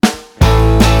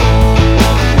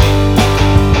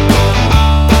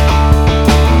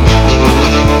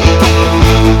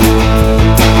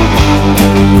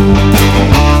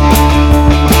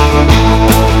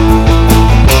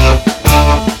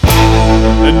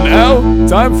Now,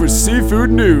 time for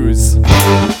seafood news.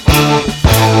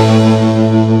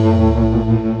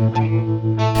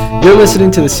 You're listening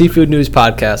to the Seafood News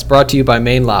Podcast, brought to you by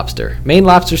Maine Lobster. Maine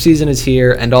lobster season is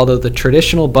here, and although the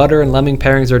traditional butter and lemon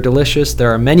pairings are delicious,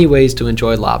 there are many ways to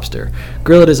enjoy lobster.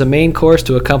 Grill it as a main course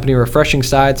to accompany refreshing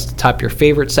sides to top your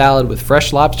favorite salad with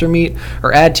fresh lobster meat,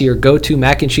 or add to your go-to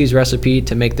mac and cheese recipe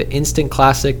to make the instant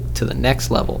classic to the next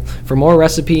level. For more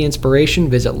recipe inspiration,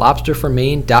 visit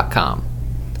lobsterformaine.com.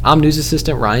 I'm News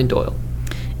Assistant Ryan Doyle.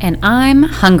 And I'm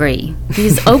hungry.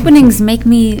 These openings make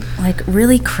me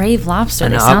really crave lobster.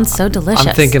 They sound so delicious.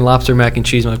 I'm thinking lobster mac and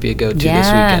cheese might be a go-to this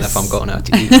weekend if I'm going out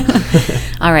to eat.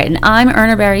 All right, and I'm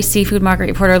Urner Barry seafood market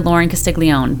reporter Lauren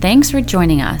Castiglione. Thanks for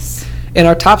joining us. In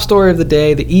our top story of the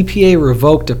day, the EPA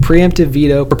revoked a preemptive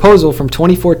veto proposal from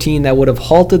 2014 that would have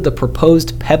halted the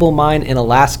proposed Pebble Mine in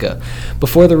Alaska.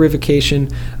 Before the revocation,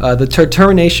 the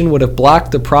determination would have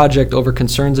blocked the project over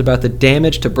concerns about the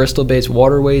damage to Bristol Bay's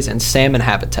waterways and salmon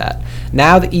habitat.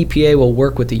 Now the EPA will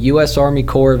work with the U.S. Army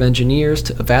Corps of Engineers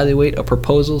to evaluate a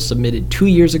proposal submitted 2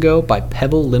 years ago by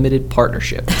Pebble Limited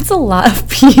Partnership. That's a lot of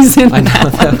P's in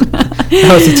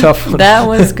that was a tough one. That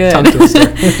was good.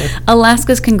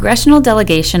 Alaska's congressional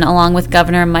delegation, along with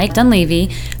Governor Mike Dunleavy,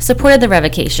 supported the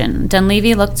revocation.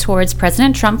 Dunleavy looked towards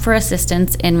President Trump for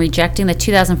assistance in rejecting the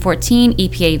 2014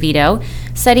 EPA veto,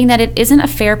 citing that it isn't a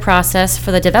fair process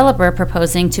for the developer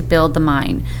proposing to build the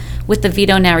mine. With the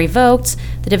veto now revoked,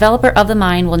 the developer of the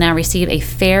mine will now receive a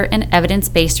fair and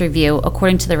evidence-based review,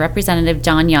 according to the Representative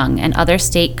Don Young, and other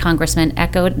state congressmen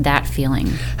echoed that feeling.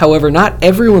 However, not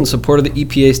everyone supported the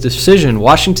EPA's decision.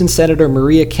 Washington Senator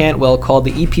Maria Cantwell called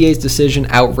the EPA's decision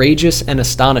outrageous and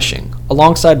astonishing.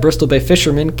 Alongside Bristol Bay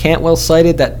fishermen, Cantwell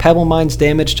cited that Pebble Mine's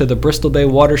damage to the Bristol Bay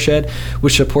watershed,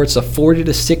 which supports a 40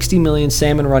 to 60 million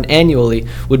salmon run annually,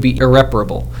 would be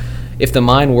irreparable if the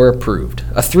mine were approved.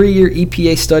 A 3-year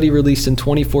EPA study released in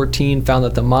 2014 found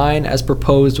that the mine, as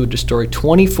proposed, would destroy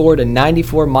 24 to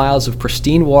 94 miles of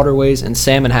pristine waterways and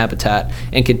salmon habitat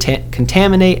and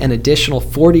contaminate an additional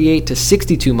 48 to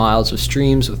 62 miles of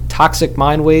streams with toxic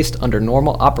mine waste under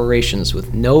normal operations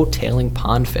with no tailing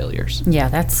pond failures. Yeah,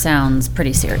 that sounds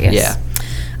pretty serious. Yeah.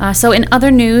 So in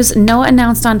other news, NOAA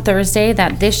announced on Thursday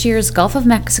that this year's Gulf of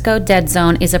Mexico dead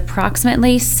zone is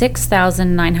approximately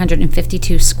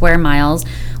 6,952 square miles,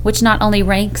 which not only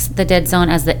ranks the dead zone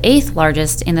as the 8th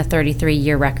largest in the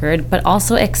 33-year record, but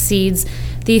also exceeds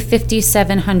the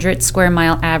 5,700 square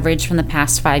mile average from the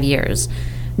past 5 years.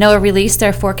 NOAA released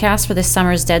their forecast for this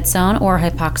summer's dead zone, or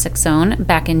hypoxic zone,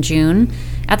 back in June.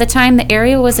 At the time, the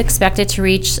area was expected to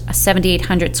reach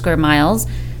 7,800 square miles.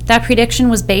 That prediction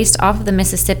was based off of the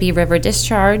Mississippi River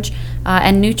discharge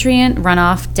and nutrient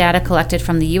runoff data collected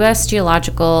from the U.S.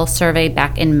 Geological Survey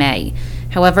back in May.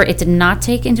 However, it did not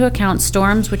take into account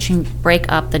storms which can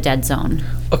break up the dead zone.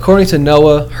 According to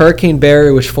NOAA, Hurricane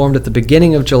Barry, which formed at the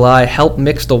beginning of July, helped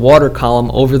mix the water column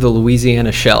over the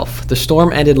Louisiana shelf. The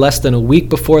storm ended less than a week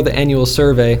before the annual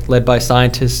survey, led by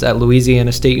scientists at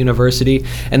Louisiana State University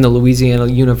and the Louisiana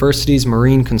University's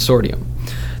Marine Consortium.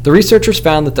 The researchers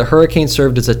found that the hurricane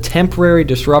served as a temporary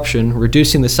disruption,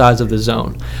 reducing the size of the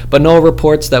zone. But NOAA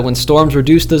reports that when storms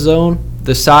reduce the zone,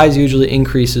 the size usually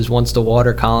increases once the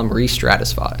water column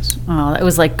re-stratifies. Oh, that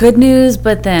was like good news,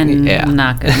 but then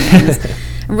not good news.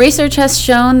 Research has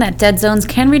shown that dead zones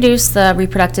can reduce the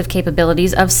reproductive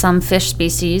capabilities of some fish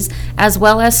species, as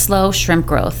well as slow shrimp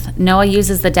growth. NOAA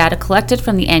uses the data collected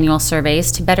from the annual surveys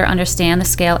to better understand the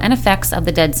scale and effects of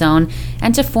the dead zone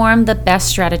and to form the best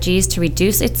strategies to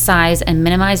reduce its size and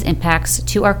minimize impacts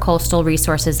to our coastal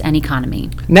resources and economy.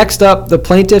 Next up, the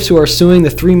plaintiffs who are suing the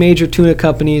 3 major tuna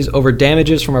companies over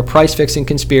damages from a price-fixing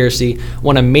conspiracy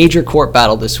won a major court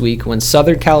battle this week when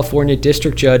Southern California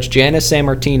District Judge Janice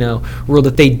Sammartino ruled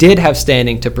that they did have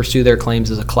standing to pursue their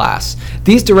claims as a class.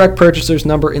 These direct purchasers,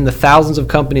 number in the thousands of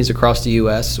companies across the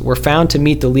U.S., were found to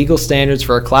meet the legal standards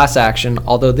for a class action,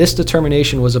 although this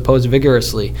determination was opposed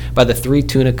vigorously by the 3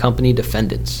 tuna company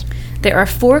defendants. There are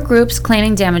 4 groups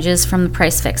claiming damages from the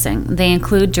price fixing. They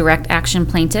include direct action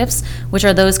plaintiffs, which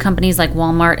are those companies like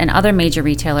Walmart and other major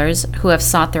retailers who have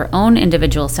sought their own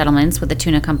individual settlements with the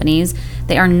tuna companies.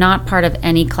 They are not part of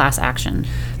any class action.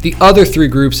 The other 3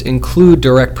 groups include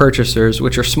direct purchasers,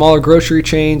 which are smaller grocery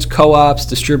chains, co-ops,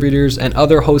 distributors, and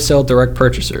other wholesale direct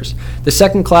purchasers. The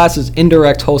second class is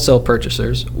indirect wholesale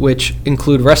purchasers, which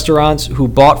include restaurants who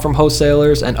bought from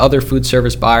wholesalers and other food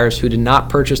service buyers who did not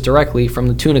purchase directly from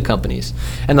the tuna companies.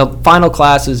 And the final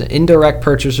class is indirect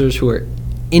purchasers who are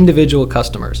individual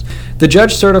customers. The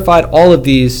judge certified all of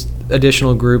these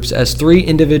additional groups as 3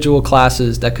 individual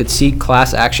classes that could seek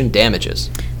class action damages.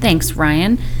 Thanks,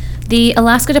 Ryan. The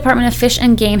Alaska Department of Fish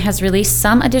and Game has released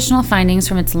some additional findings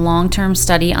from its long-term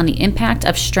study on the impact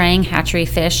of straying hatchery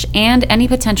fish and any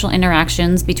potential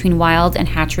interactions between wild and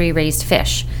hatchery-raised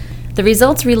fish. The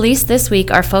results released this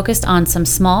week are focused on some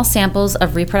small samples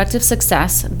of reproductive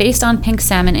success based on pink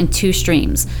salmon in 2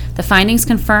 streams. The findings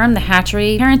confirm the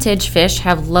hatchery parentage fish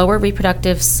have lower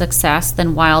reproductive success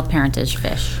than wild parentage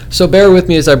fish. So bear with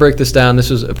me as I break this down. This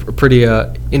was a pretty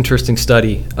interesting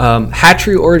study.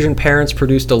 Hatchery origin parents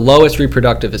produced the lowest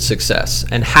reproductive success,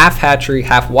 and half hatchery,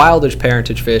 half wildish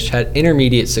parentage fish had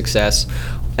intermediate success,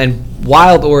 and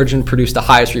wild origin produced the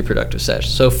highest reproductive success.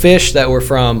 So fish that were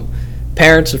from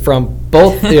parents from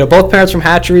both, both parents from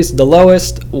hatcheries, the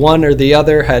lowest, one or the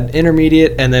other had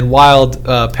intermediate, and then wild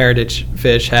parentage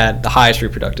fish had the highest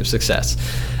reproductive success.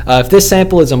 If this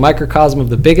sample is a microcosm of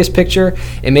the biggest picture,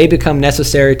 it may become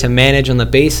necessary to manage on the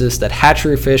basis that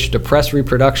hatchery fish depress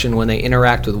reproduction when they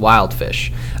interact with wild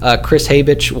fish. Chris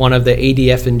Habich, one of the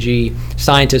ADF&G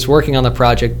scientists working on the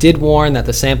project, did warn that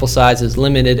the sample size is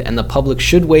limited and the public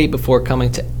should wait before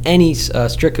coming to any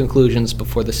strict conclusions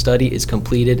before the study is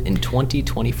completed in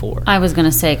 2024. I was going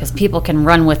to say, because people can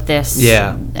run with this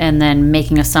and then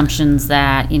making assumptions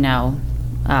that,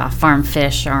 farm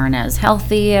fish aren't as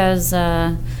healthy as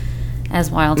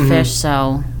wild fish,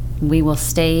 so we will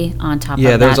stay on top of that.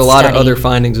 Yeah, there's a lot of other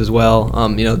findings as well,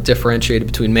 differentiated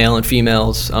between male and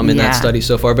females in that study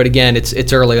so far. But again,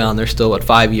 it's early on. There's still,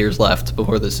 5 years left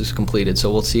before this is completed,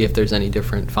 so we'll see if there's any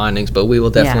different findings. But we will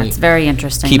definitely it's very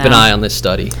interesting, keep an eye on this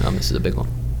study. This is a big one.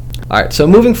 All right, so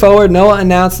moving forward, NOAA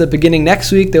announced that beginning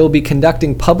next week, they will be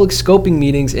conducting public scoping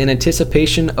meetings in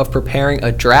anticipation of preparing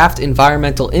a draft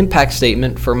environmental impact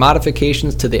statement for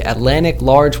modifications to the Atlantic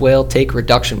Large Whale Take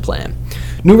Reduction Plan.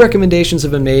 New recommendations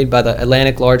have been made by the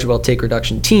Atlantic Large Whale Take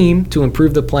Reduction team to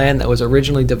improve the plan that was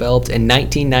originally developed in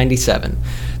 1997.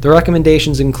 The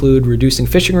recommendations include reducing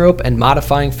fishing rope and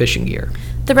modifying fishing gear.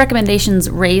 The recommendations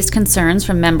raised concerns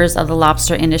from members of the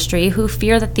lobster industry who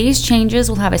fear that these changes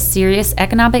will have a serious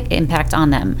economic impact on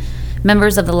them.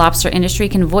 Members of the lobster industry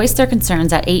can voice their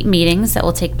concerns at 8 meetings that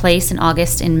will take place in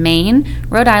August in Maine,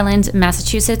 Rhode Island,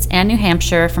 Massachusetts, and New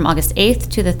Hampshire from August 8th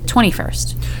to the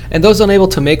 21st. And those unable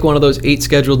to make one of those 8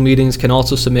 scheduled meetings can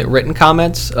also submit written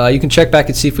comments. You can check back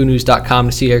at seafoodnews.com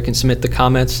to see how you can submit the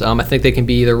comments. I think they can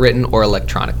be either written or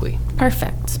electronically.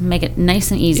 Perfect. Make it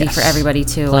nice and easy for everybody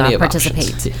to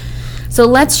participate. Options. So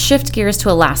let's shift gears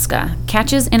to Alaska.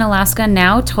 Catches in Alaska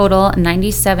now total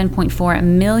 97.4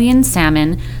 million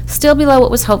salmon, still below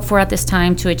what was hoped for at this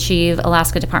time to achieve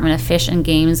Alaska Department of Fish and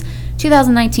Game's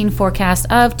 2019 forecast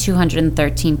of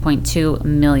 213.2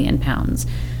 million pounds.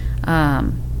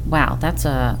 Wow,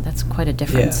 that's quite a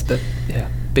difference.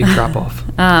 Big drop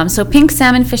off. So pink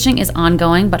salmon fishing is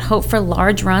ongoing, but hope for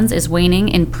large runs is waning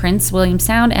in Prince William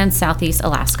Sound and southeast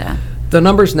Alaska. The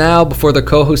numbers now, before the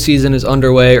coho season is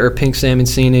underway or pink salmon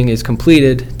seining is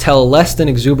completed, tell a less than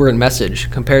exuberant message.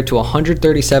 Compared to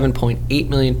 137.8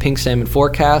 million pink salmon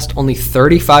forecast, only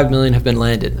 35 million have been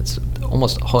landed. That's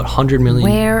almost 100 million.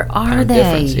 Where are they?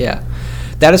 Difference. Yeah.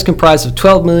 That is comprised of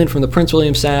 12 million from the Prince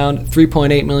William Sound,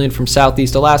 3.8 million from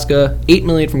southeast Alaska, 8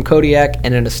 million from Kodiak,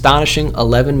 and an astonishing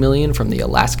 11 million from the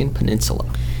Alaskan Peninsula.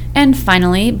 And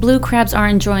finally, blue crabs are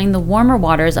enjoying the warmer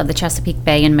waters of the Chesapeake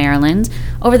Bay in Maryland.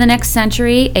 Over the next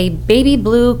century, a baby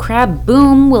blue crab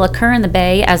boom will occur in the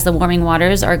bay as the warming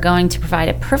waters are going to provide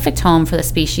a perfect home for the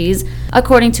species,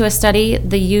 according to a study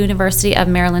the University of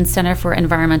Maryland Center for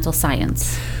Environmental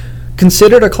Science.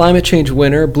 Considered a climate change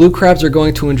winner, blue crabs are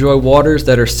going to enjoy waters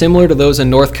that are similar to those in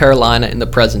North Carolina in the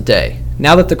present day.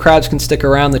 Now that the crabs can stick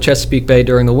around the Chesapeake Bay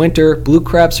during the winter, blue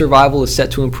crab survival is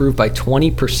set to improve by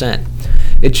 20%.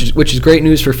 Which is great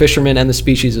news for fishermen and the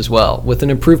species as well. With an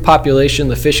improved population,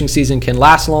 the fishing season can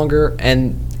last longer,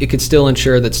 and it could still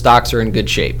ensure that stocks are in good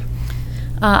shape.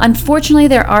 Unfortunately,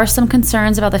 there are some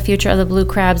concerns about the future of the blue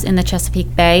crabs in the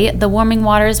Chesapeake Bay. The warming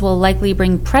waters will likely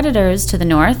bring predators to the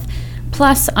north.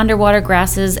 Plus, underwater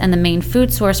grasses and the main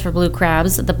food source for blue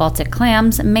crabs, the Baltic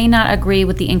clams, may not agree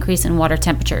with the increase in water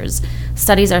temperatures.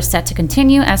 Studies are set to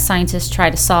continue as scientists try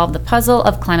to solve the puzzle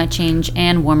of climate change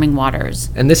and warming waters.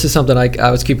 And this is something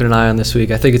I was keeping an eye on this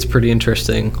week. I think it's pretty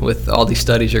interesting with all these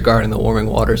studies regarding the warming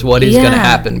waters. What is going to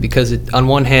happen? Because on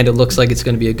one hand, it looks like it's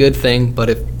going to be a good thing, but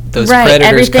if those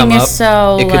predators come up,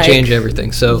 it could change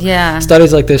everything. So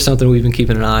studies like this, something we've been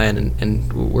keeping an eye on,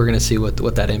 and we're going to see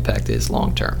what that impact is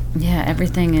long term. Yeah,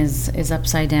 everything is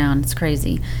upside down. It's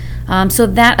crazy. So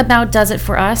that about does it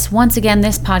for us. Once again,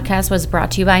 this podcast was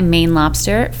brought to you by Maine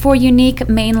Lobster. For unique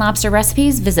Maine lobster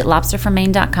recipes, visit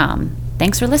lobsterfrommaine.com.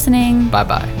 Thanks for listening.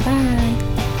 Bye-bye. Bye.